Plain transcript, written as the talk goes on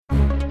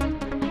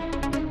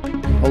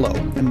Hello,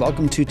 and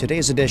welcome to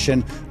today's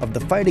edition of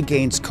the fight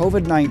against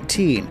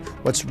COVID-19,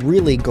 What's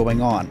Really Going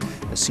On,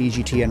 a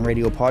CGTN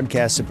radio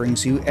podcast that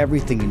brings you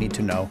everything you need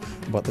to know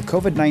about the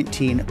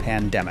COVID-19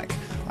 pandemic.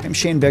 I'm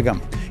Shane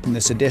Bigham. In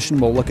this edition,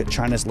 we'll look at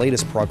China's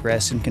latest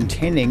progress in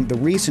containing the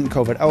recent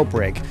COVID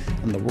outbreak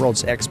and the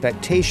world's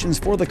expectations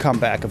for the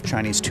comeback of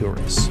Chinese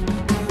tourists.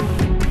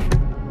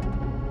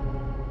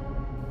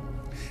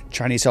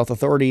 Chinese health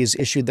authorities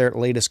issued their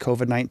latest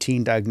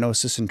COVID-19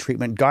 diagnosis and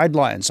treatment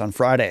guidelines on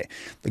Friday.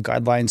 The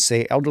guidelines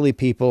say elderly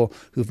people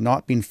who've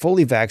not been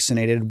fully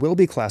vaccinated will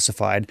be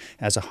classified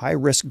as a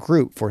high-risk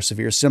group for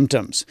severe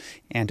symptoms.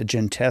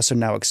 Antigen tests are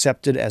now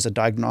accepted as a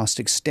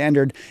diagnostic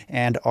standard,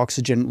 and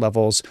oxygen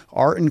levels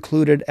are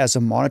included as a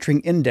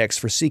monitoring index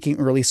for seeking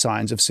early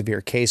signs of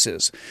severe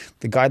cases.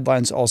 The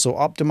guidelines also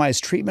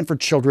optimize treatment for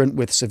children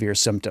with severe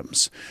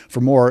symptoms. For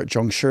more,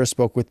 Zhong Shi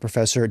spoke with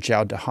Professor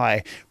Zhao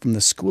Dehai from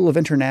the School of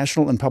International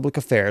and Public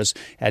Affairs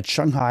at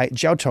Shanghai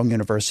Jiaotong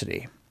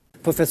University.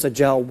 Professor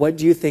Zhao, what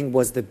do you think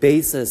was the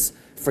basis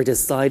for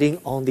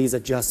deciding on these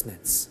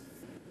adjustments?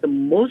 The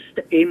most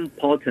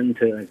important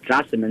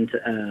adjustment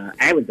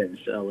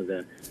evidence of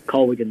the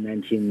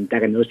COVID-19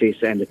 diagnosis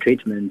and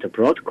treatment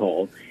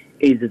protocol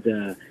is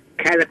the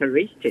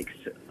characteristics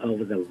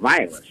of the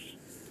virus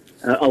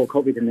of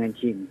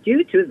COVID-19.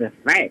 Due to the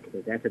fact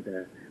that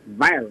the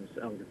virus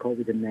of the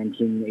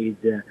COVID-19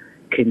 is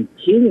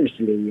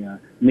continuously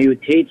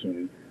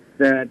mutating,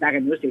 the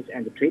diagnosis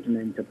and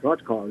treatment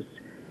protocols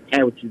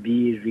have to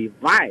be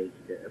revised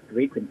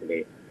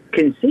frequently.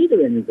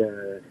 Considering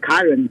the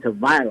current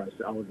virus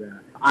of the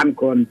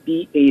Omicron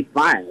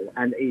BA.5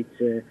 and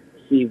its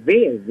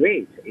severe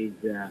rate is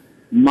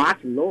much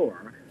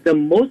lower, the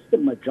most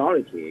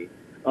majority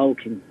of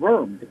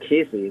confirmed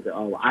cases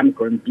of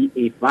Omicron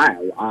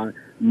BA.5 are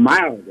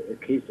mild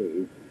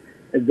cases.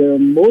 The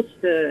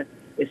most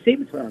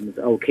symptoms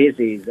of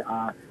cases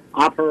are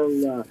upper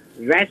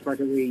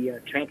respiratory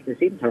tract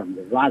symptoms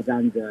rather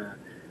than the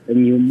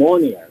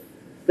pneumonia.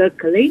 The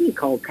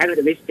clinical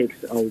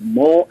characteristics of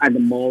more and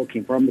more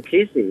confirmed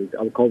cases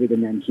of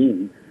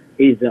COVID-19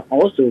 is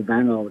also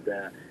one of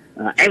the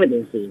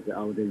evidences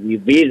of the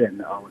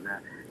revision of the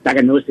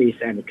diagnosis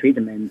and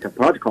treatment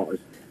protocols.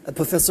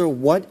 Professor,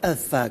 what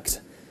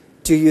effect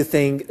do you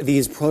think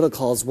these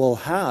protocols will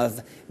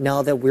have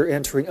now that we're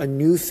entering a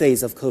new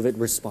phase of COVID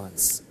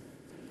response?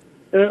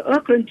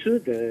 According to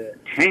the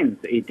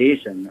 10th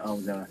edition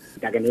of the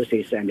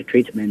diagnosis and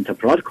treatment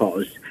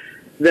protocols,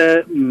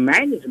 the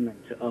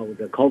management of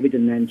the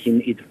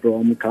COVID-19 is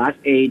from Class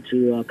A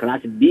to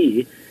Class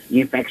B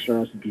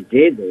infectious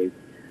diseases.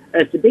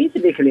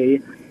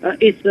 Specifically,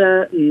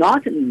 it's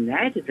not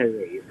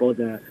necessary for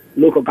the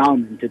local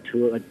government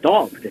to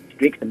adopt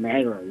strict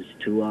measures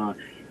to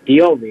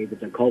deal with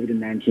the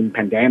COVID-19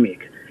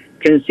 pandemic.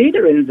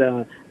 Considering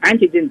the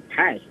antigen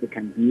test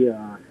can be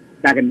a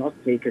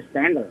diagnostic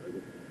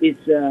standard,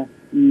 it's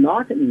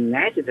not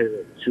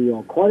necessary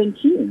to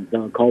quarantine the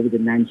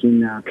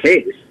COVID-19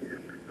 case.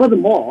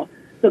 Furthermore,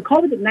 the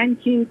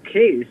COVID-19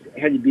 case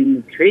has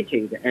been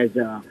treated as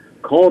a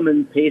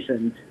common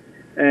patient,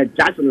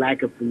 just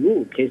like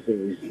flu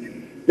cases.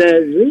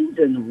 The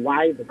reason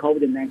why the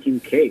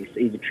COVID-19 case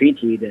is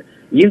treated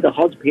in the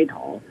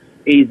hospital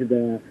is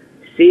the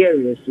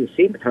serious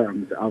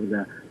symptoms of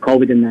the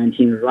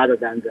COVID-19 rather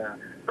than the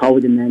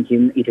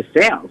COVID-19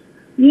 itself.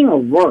 In a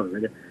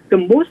word, the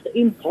most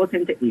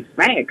important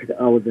effect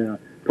of the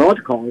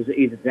protocols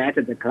is that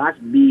the Class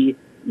B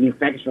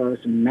infectious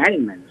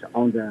management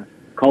on the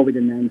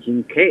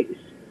COVID-19 case.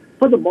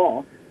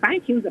 Furthermore,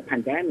 fighting the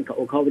pandemic of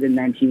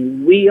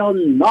COVID-19 will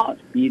not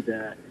be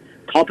the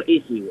top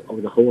issue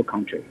of the whole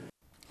country.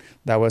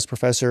 That was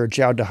Professor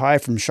Zhao Dehai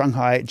from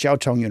Shanghai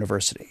Jiaotong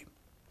University.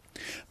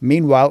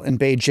 Meanwhile, in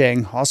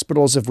Beijing,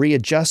 hospitals have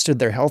readjusted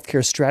their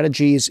healthcare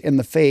strategies in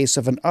the face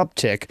of an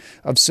uptick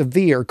of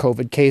severe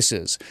COVID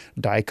cases.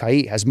 Dai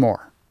Kai has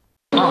more.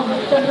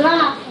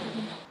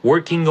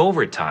 Working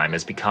overtime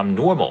has become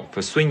normal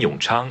for Sun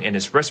Yongchang and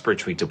his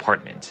respiratory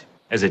department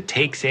as it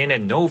takes in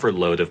an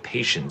overload of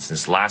patients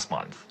since last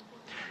month.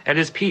 At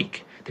its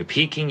peak, the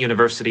Peking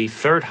University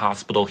third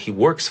hospital he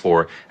works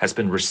for has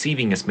been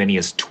receiving as many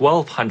as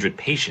 1,200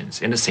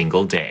 patients in a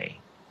single day.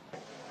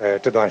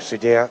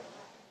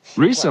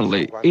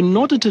 Recently, in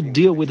order to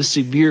deal with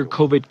severe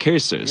COVID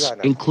cases,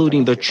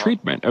 including the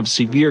treatment of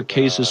severe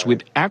cases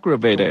with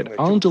aggravated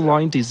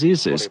underlying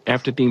diseases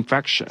after the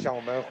infection,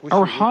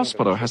 our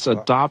hospital has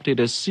adopted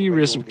a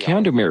series of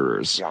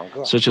countermeasures,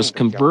 such as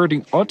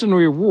converting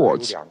ordinary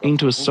wards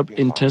into a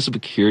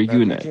sub-intensive care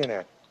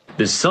unit.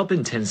 The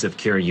sub-intensive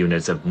care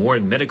units have more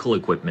medical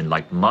equipment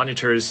like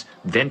monitors,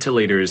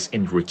 ventilators,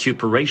 and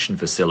recuperation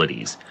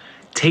facilities.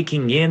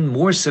 Taking in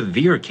more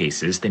severe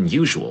cases than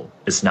usual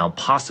is now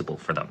possible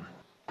for them.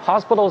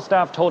 Hospital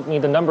staff told me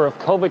the number of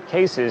COVID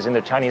cases in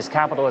the Chinese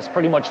capital has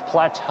pretty much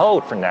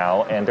plateaued for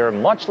now, and there are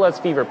much less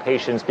fever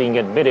patients being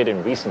admitted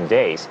in recent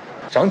days.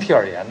 On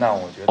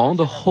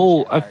the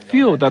whole, I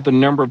feel that the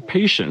number of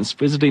patients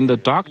visiting the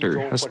doctor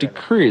has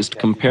decreased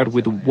compared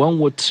with 1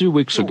 or 2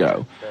 weeks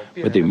ago.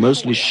 but they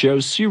mostly show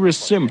serious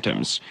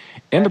symptoms,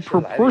 and the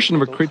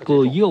proportion of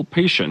critically ill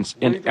patients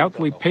and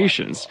elderly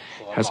patients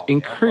has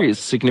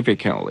increased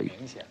significantly.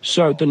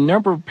 So the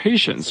number of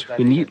patients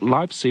who need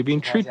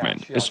life-saving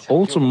treatment is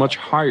also much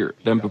higher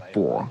than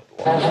before.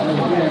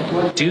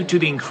 Due to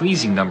the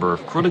increasing number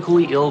of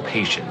critically ill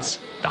patients,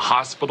 the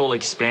hospital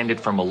expanded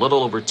from a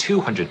little over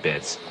 200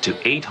 beds to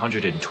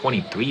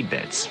 823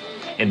 beds.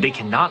 And they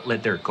cannot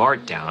let their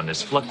guard down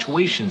as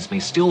fluctuations may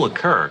still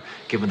occur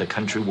given the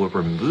country will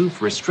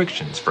remove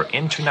restrictions for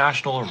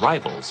international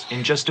arrivals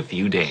in just a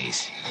few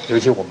days.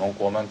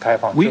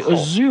 We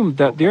assume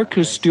that there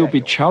could still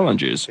be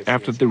challenges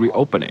after the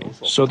reopening,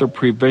 so the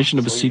prevention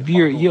of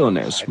severe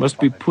illness must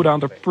be put on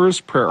the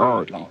first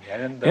priority,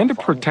 and the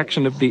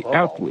protection of the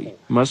elderly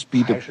must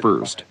be the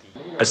first.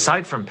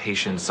 Aside from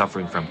patients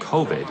suffering from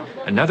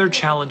COVID, another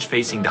challenge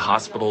facing the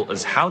hospital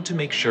is how to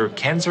make sure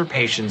cancer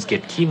patients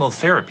get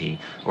chemotherapy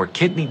or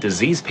kidney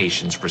disease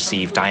patients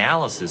receive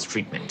dialysis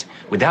treatment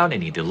without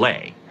any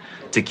delay.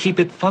 To keep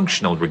it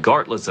functional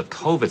regardless of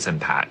COVID's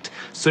impact,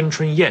 Sun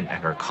Chunyan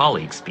and her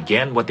colleagues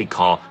began what they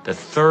call the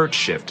third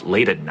shift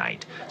late at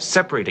night,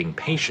 separating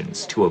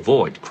patients to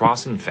avoid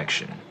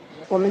cross-infection.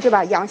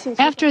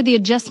 After the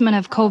adjustment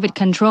of COVID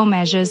control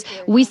measures,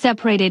 we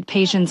separated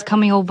patients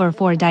coming over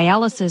for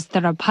dialysis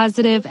that are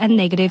positive and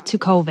negative to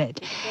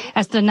COVID.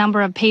 As the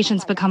number of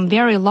patients become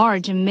very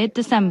large in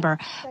mid-December,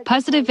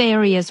 positive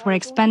areas were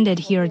expanded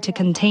here to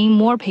contain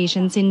more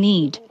patients in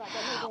need.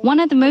 One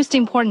of the most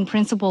important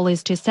principles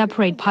is to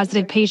separate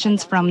positive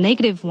patients from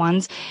negative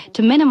ones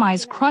to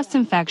minimize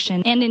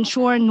cross-infection and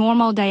ensure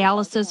normal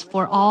dialysis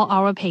for all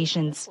our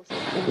patients.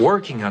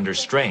 Working under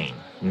strain,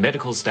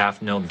 medical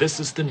staff know this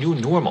is the new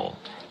normal,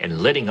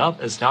 and letting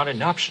up is not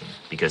an option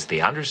because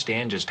they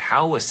understand just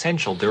how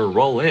essential their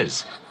role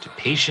is to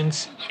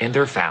patients and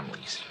their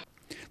families.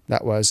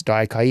 That was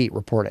Dai Kai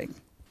reporting.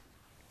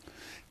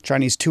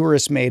 Chinese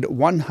tourists made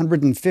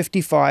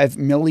 155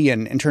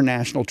 million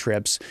international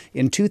trips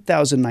in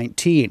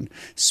 2019.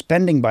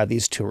 Spending by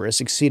these tourists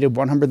exceeded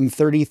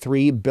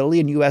 $133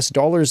 billion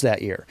that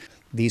year.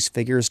 These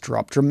figures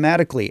dropped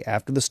dramatically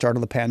after the start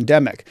of the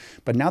pandemic,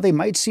 but now they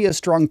might see a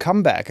strong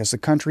comeback as the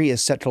country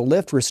is set to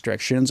lift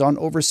restrictions on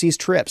overseas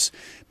trips.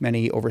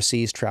 Many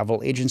overseas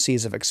travel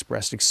agencies have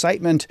expressed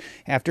excitement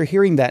after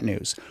hearing that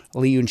news.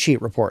 Li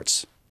Yunqi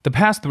reports. The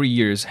past 3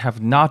 years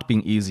have not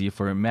been easy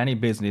for many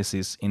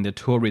businesses in the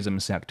tourism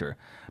sector,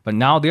 but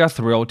now they are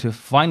thrilled to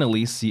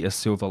finally see a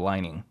silver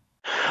lining.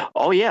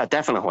 Oh yeah,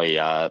 definitely.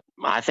 I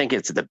think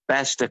it's the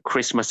best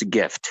Christmas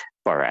gift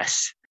for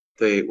us.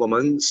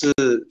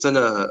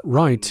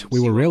 Right, we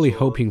were really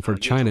hoping for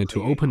China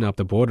to open up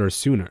the borders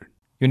sooner.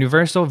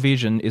 Universal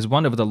Vision is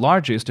one of the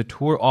largest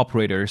tour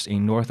operators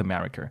in North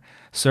America,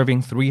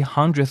 serving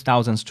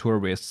 300,000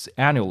 tourists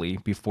annually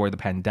before the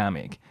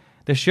pandemic.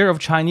 The share of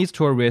Chinese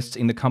tourists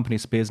in the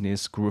company's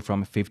business grew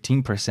from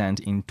 15%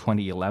 in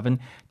 2011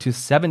 to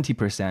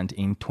 70%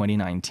 in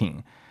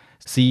 2019.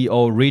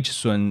 CEO Rich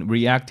Sun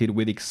reacted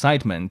with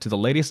excitement to the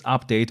latest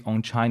update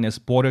on China's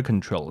border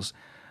controls.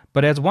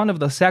 But as one of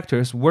the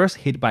sectors worst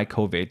hit by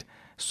COVID,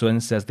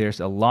 Sun says there's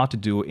a lot to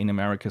do in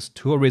America's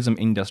tourism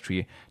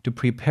industry to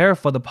prepare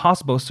for the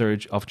possible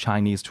surge of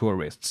Chinese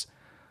tourists.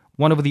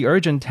 One of the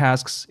urgent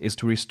tasks is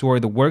to restore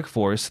the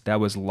workforce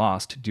that was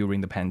lost during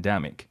the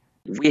pandemic.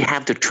 We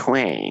have to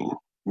train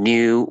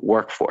new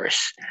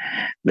workforce,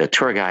 the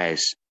tour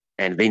guides,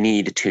 and they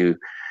need to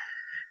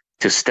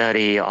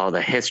study all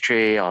the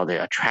history, all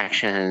the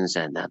attractions,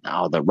 and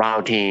all the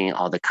routing,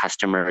 all the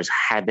customers'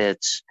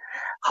 habits,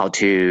 how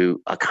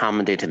to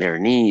accommodate their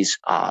needs.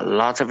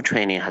 Lots of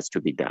training has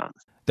to be done.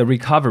 The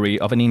recovery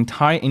of an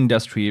entire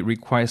industry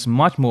requires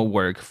much more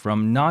work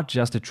from not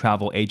just the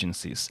travel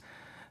agencies.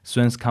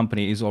 Sun's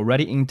company is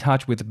already in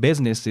touch with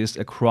businesses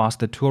across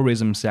the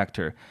tourism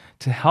sector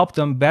to help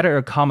them better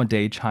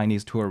accommodate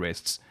Chinese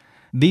tourists.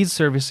 These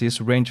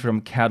services range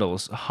from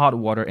kettles, hot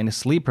water, and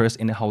sleepers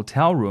in a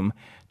hotel room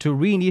to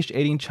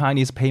reinitiating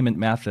Chinese payment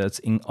methods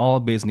in all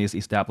business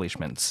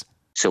establishments.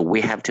 So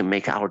we have to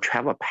make our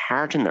travel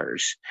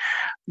partners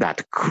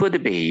that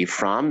could be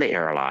from the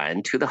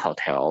airline to the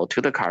hotel,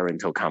 to the car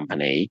rental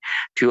company,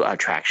 to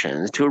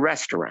attractions, to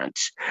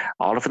restaurants.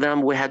 All of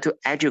them, we have to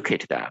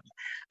educate them.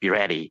 Be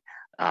ready.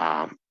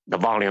 The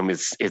volume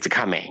is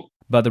coming.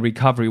 But the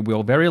recovery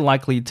will very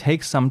likely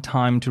take some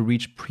time to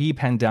reach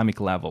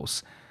pre-pandemic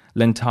levels.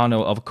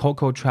 Lentano of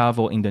Coco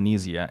Travel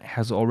Indonesia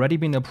has already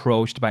been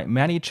approached by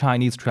many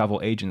Chinese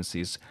travel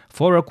agencies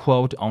for a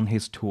quote on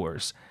his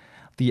tours.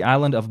 The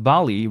island of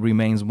Bali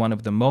remains one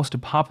of the most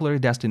popular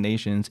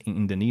destinations in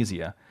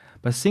Indonesia,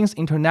 but since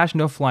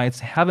international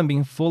flights haven't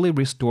been fully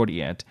restored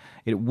yet,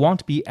 it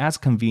won't be as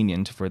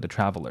convenient for the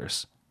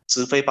travelers.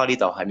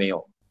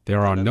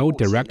 There are no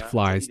direct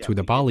flights to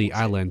the Bali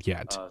island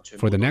yet.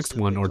 For the next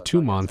 1 or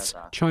 2 months,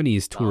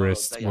 Chinese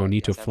tourists will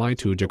need to fly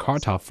to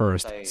Jakarta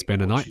first,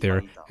 spend a night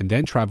there, and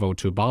then travel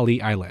to Bali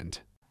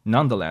island.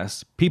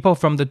 Nonetheless, people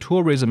from the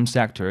tourism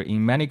sector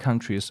in many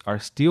countries are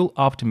still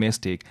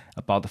optimistic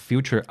about the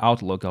future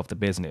outlook of the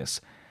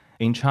business.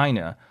 In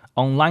China,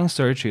 online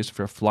searches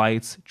for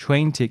flights,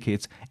 train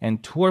tickets,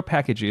 and tour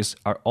packages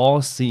are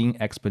all seeing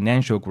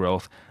exponential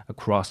growth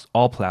across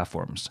all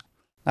platforms.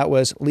 That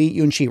was Li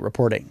Yunqi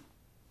reporting.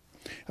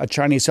 A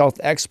Chinese health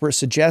expert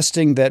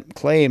suggesting that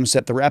claims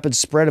that the rapid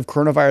spread of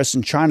coronavirus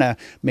in China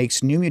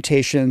makes new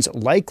mutations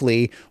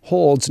likely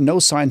holds no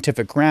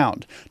scientific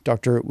ground.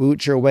 Dr. Wu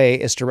Zhiwei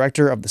is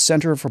director of the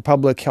Center for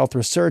Public Health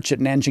Research at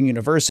Nanjing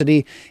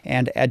University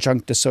and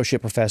adjunct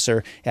associate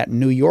professor at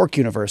New York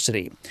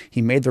University.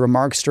 He made the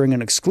remarks during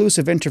an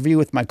exclusive interview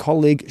with my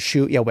colleague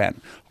Xu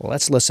Yawen.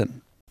 Let's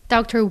listen.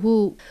 Dr.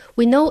 Wu,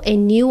 we know a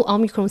new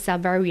Omicron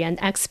subvariant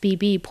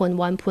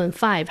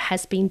XBB.1.5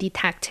 has been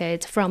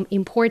detected from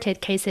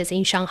imported cases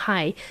in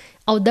Shanghai.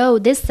 Although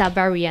this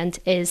subvariant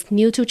is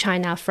new to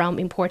China from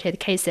imported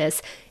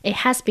cases, it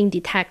has been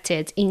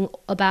detected in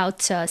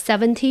about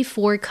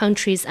 74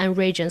 countries and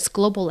regions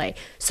globally.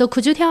 So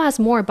could you tell us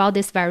more about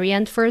this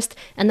variant first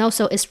and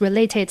also its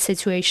related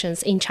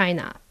situations in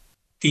China?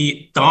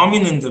 The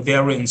dominant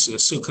variants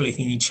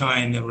circulating in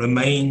China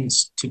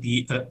remains to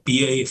be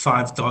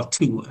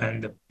BA.5.2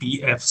 and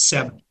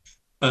BF7.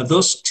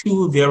 Those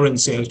two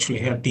variants actually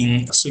have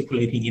been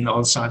circulating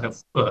outside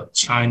of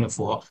China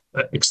for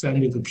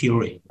extended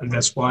period. And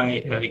that's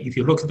why if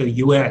you look at the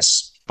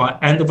US, by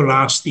end of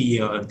last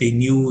year, the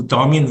new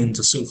dominant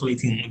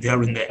circulating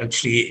variant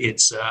actually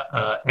it's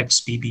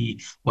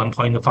XBB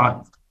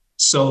 1.5.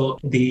 So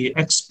the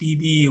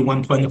XBB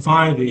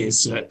 1.5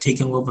 is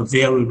taking over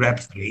very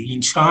rapidly. In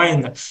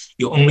China,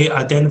 you only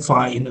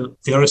identify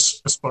very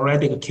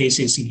sporadic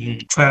cases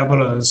in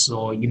travelers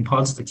or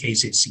imported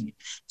cases.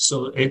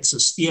 So it's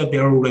still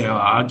very rare.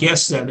 I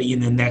guess that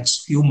in the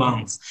next few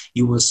months,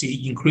 you will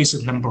see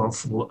increased number of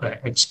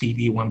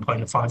XBB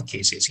 1.5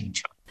 cases in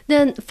China.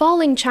 Then,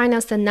 following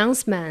China's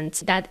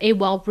announcement that it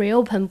will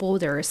reopen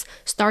borders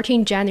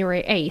starting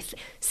January 8th,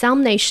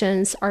 some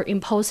nations are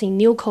imposing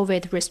new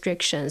COVID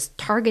restrictions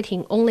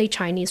targeting only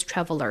Chinese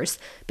travelers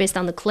based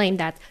on the claim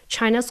that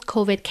China's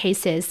COVID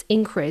cases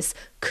increase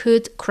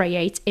could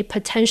create a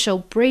potential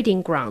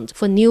breeding ground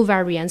for new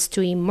variants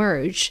to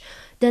emerge.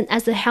 Then,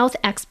 as a health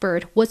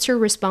expert, what's your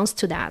response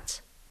to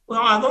that?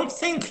 Well, I don't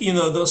think,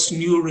 those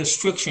new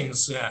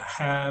restrictions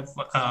have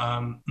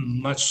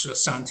much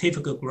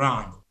scientific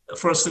ground.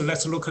 First,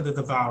 let's look at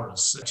the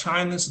virus.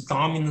 China's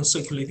dominant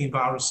circulating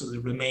virus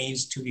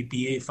remains to be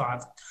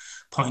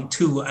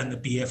BA.5.2 and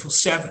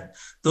BF7.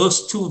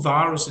 Those two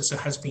viruses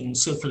has been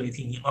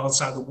circulating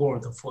outside the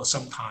world for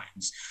some time.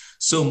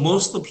 So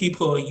most of the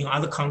people in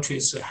other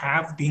countries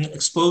have been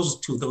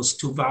exposed to those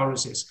two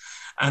viruses,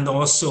 and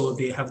also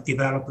they have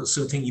developed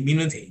certain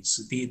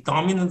immunities. The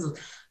dominant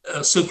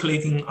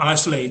circulating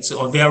isolates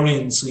or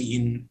variants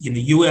in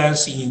the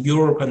US, in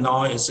Europe, and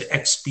now is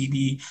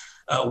XBB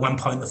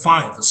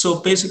 1.5.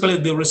 So basically,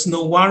 there is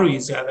no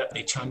worries that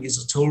the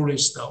Chinese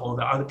tourists or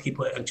the other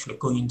people actually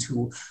going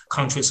to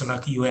countries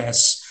like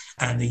US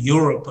and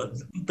Europe.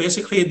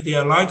 Basically, they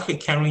are likely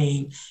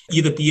carrying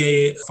either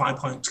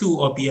BA.5.2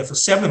 or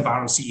BF7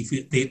 virus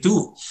if they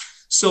do.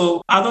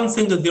 So I don't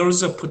think that there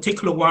is a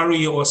particular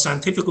worry or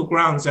scientific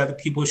grounds that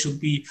people should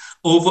be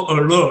over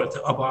alert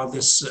about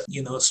this,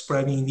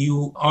 spreading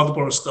new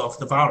outburst of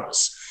the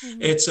virus.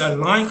 Mm-hmm. It's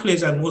likely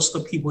that most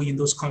of the people in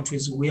those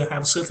countries will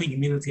have certain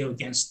immunity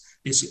against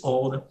this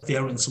old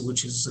variants,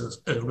 which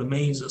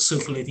remains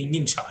circulating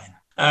in China.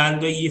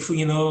 And if,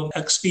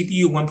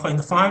 XBB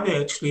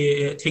 1.5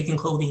 actually taking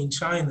hold in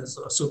China,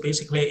 so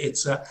basically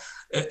it's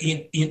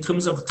in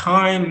terms of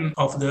time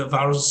of the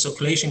virus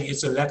circulation,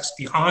 it's lags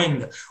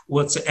behind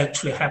what's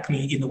actually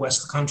happening in the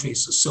Western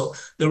countries. So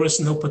there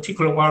is no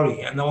particular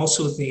worry. And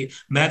also the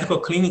medical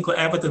clinical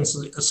evidence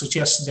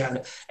suggests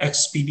that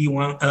XBB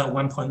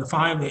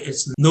 1.5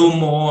 is no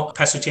more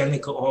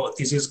pathogenic or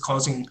disease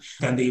causing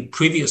than the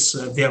previous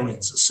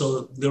variants.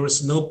 So there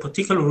is no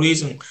particular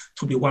reason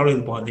to be worried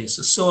about this.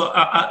 So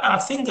I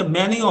think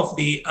many of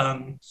the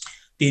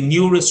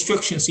new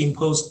restrictions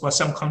imposed by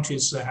some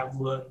countries have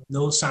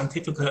no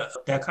scientific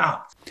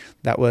backup.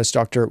 That was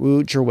Dr.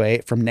 Wu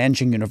Zhiwei from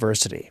Nanjing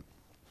University.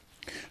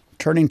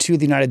 Turning to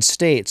the United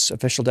States,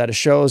 official data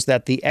shows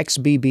that the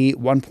XBB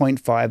 1.5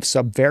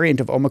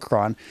 subvariant of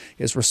Omicron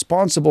is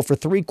responsible for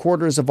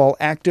 3/4 of all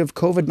active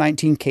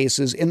COVID-19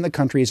 cases in the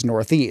country's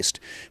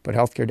northeast. But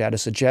healthcare data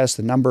suggests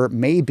the number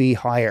may be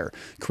higher.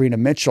 Karina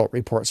Mitchell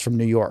reports from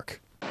New York.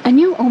 A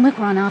new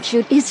Omicron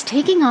offshoot is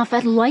taking off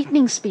at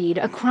lightning speed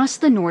across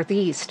the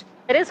Northeast.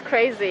 It is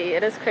crazy,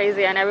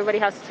 and everybody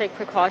has to take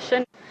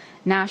precaution.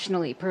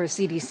 Nationally, per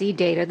CDC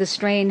data, the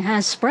strain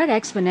has spread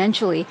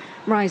exponentially,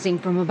 rising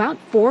from about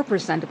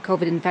 4% of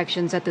COVID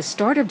infections at the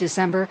start of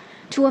December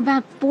to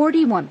about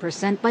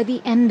 41% by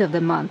the end of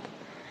the month.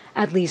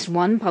 At least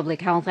one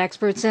public health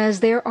expert says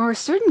there are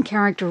certain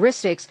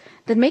characteristics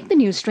that make the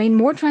new strain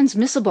more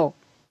transmissible.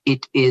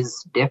 It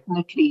is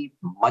definitely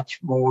much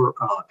more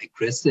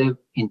aggressive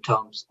in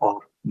terms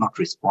of not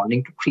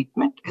responding to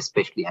treatment,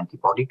 especially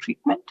antibody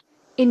treatment.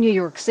 In New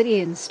York City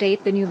and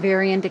state, the new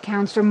variant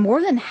accounts for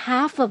more than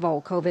half of all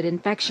COVID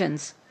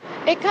infections.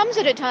 It comes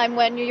at a time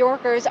when New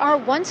Yorkers are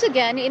once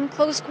again in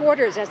close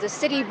quarters as the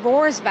city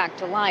roars back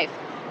to life.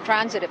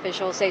 Transit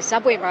officials say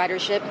subway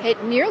ridership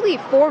hit nearly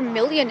 4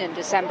 million in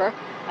December,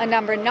 a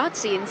number not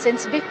seen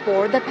since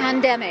before the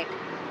pandemic.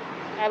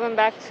 I went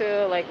back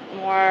to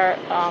more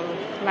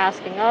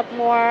masking up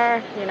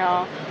more,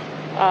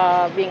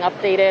 being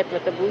updated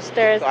with the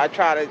boosters. So I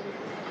try to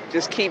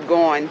just keep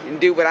going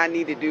and do what I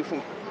need to do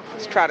to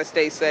try to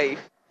stay safe.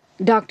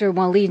 Dr.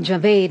 Walid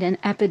Javed, an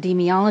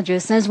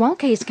epidemiologist, says while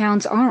case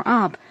counts are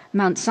up,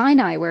 Mount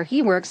Sinai, where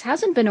he works,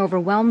 hasn't been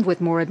overwhelmed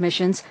with more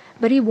admissions,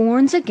 but he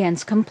warns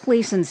against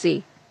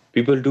complacency.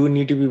 People do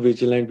need to be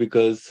vigilant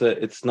because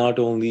it's not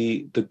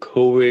only the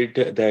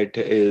COVID that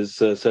is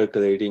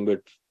circulating,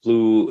 but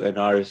flu and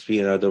RSV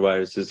and other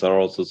viruses are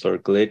also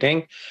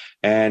circulating.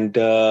 And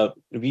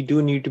we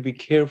do need to be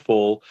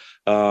careful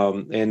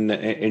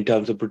in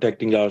terms of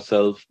protecting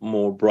ourselves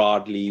more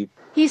broadly.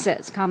 He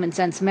says common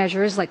sense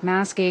measures like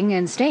masking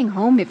and staying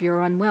home if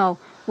you're unwell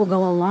will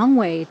go a long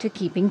way to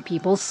keeping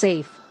people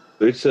safe.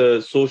 It's a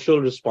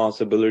social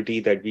responsibility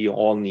that we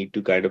all need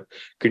to kind of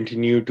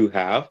continue to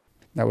have.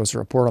 That was a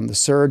report on the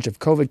surge of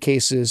COVID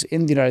cases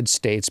in the United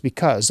States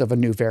because of a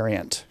new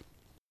variant.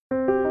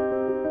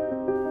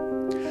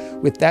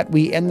 With that,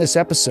 we end this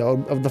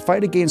episode of the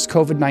fight against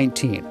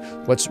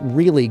COVID-19. What's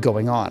really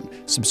going on?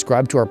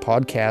 Subscribe to our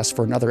podcast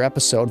for another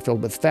episode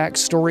filled with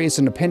facts, stories,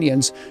 and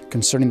opinions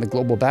concerning the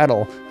global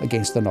battle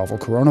against the novel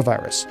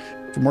coronavirus.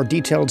 For more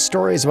detailed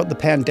stories about the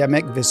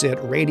pandemic, visit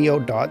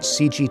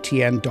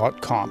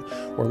radio.cgtn.com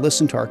or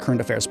listen to our current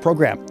affairs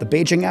program, The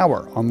Beijing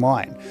Hour,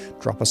 online.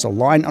 Drop us a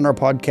line on our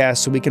podcast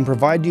so we can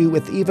provide you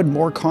with even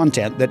more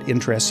content that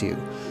interests you.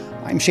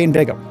 I'm Shane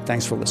Bigham.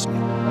 Thanks for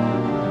listening.